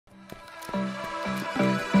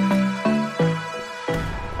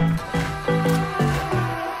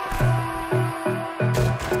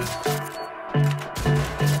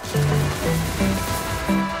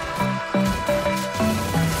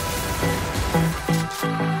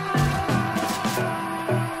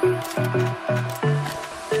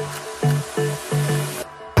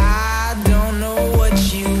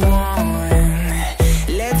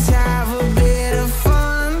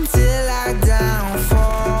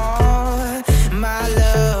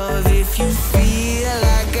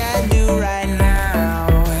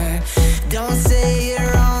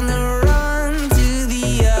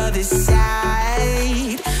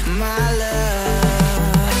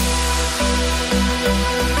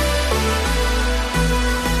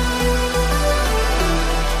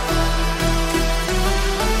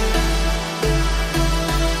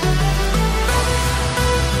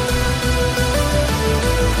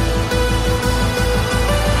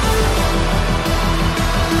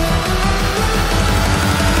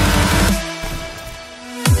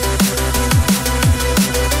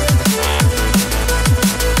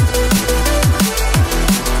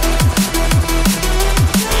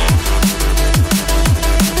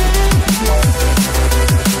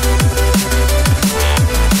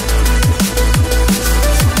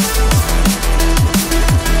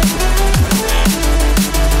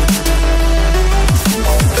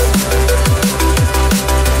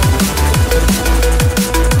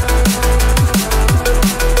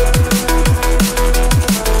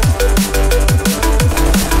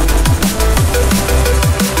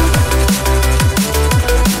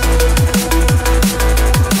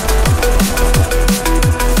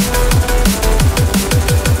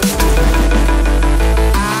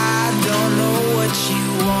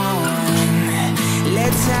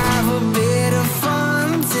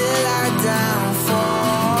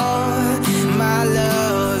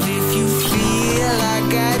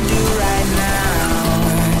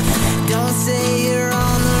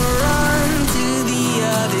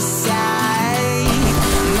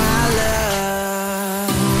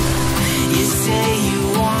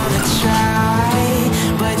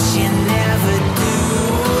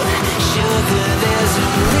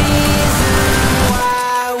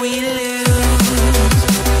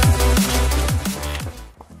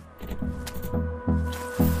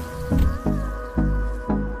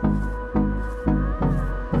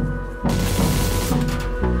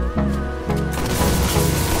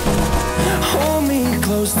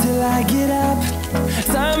push till I get up.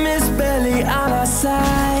 Time is barely on our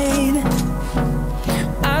side.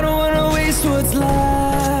 I don't wanna waste what's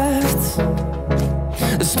left.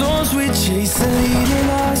 The storms we chase are leading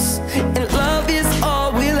us, and love is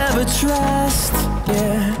all we'll ever trust.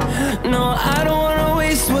 Yeah, no, I don't wanna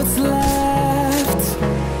waste what's left.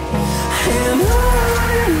 And on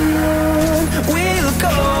we'll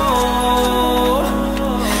go,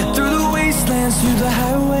 through the wastelands, through the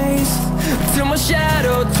highways, till my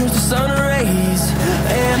shadow turns to sun rays.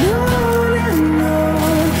 And on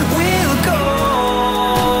we'll go,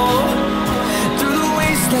 through the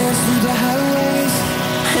wastelands, through the highways,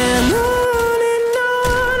 and on we'll go.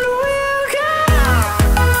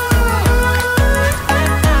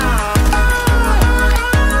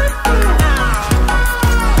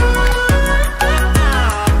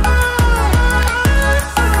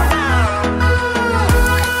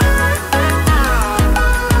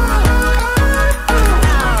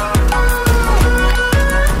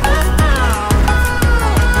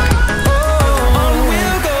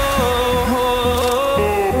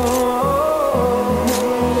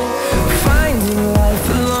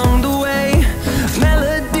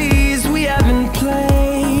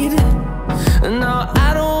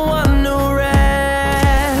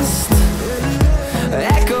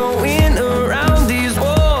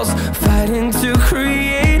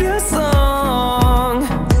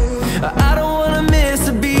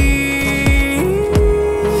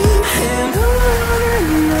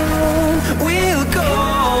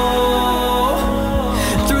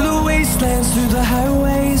 Through the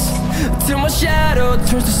highways, till my shadow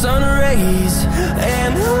turns to sun rays.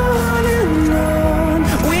 And on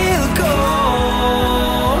we'll go,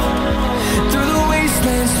 through the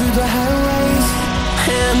wastelands, through the highways,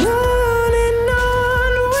 and on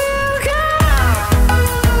we'll go.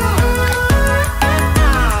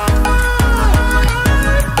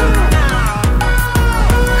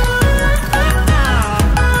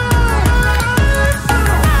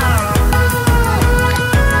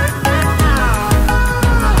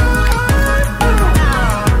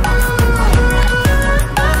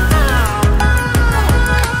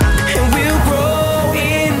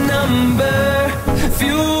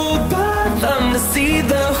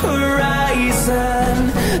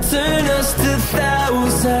 Turn us to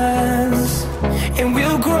thousands, and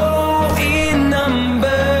we'll grow in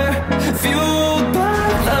number, fueled by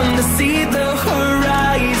them to see the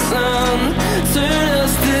horizon. Turn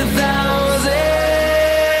us to thousands.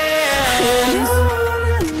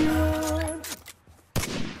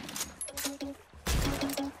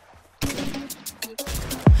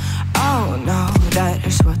 Oh no, that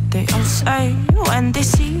is what they all say when they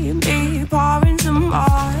see me pouring some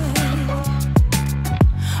more.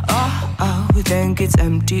 Oh, then it's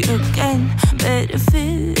empty again. Better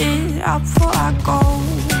fill it up before I go.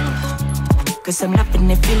 Cause I'm loving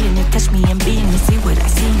it, feeling it, touch me and being it. See what I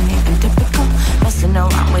see in it, I'm typical. Messing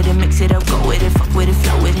around with it, mix it up, go with it, fuck with it,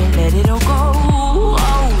 flow with it, let it all go.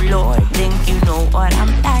 Oh Lord, think you know what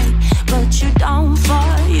I'm like, but you don't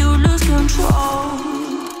fall, you lose control.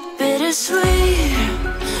 Bittersweet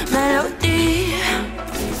melody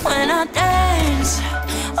when I dance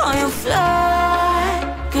on your fly.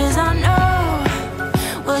 Cause I know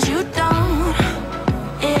what you don't,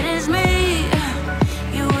 it is me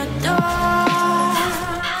you adore.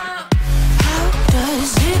 How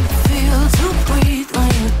does it feel to breathe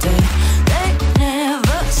when you're dead? They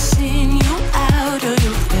never seen you out of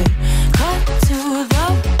your bed. Cut to the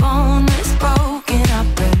bone, it's broken up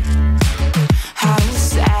red. How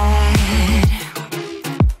sad.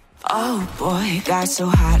 Oh boy, got so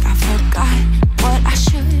hot I forgot what I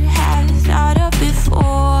should have thought of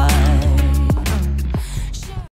before.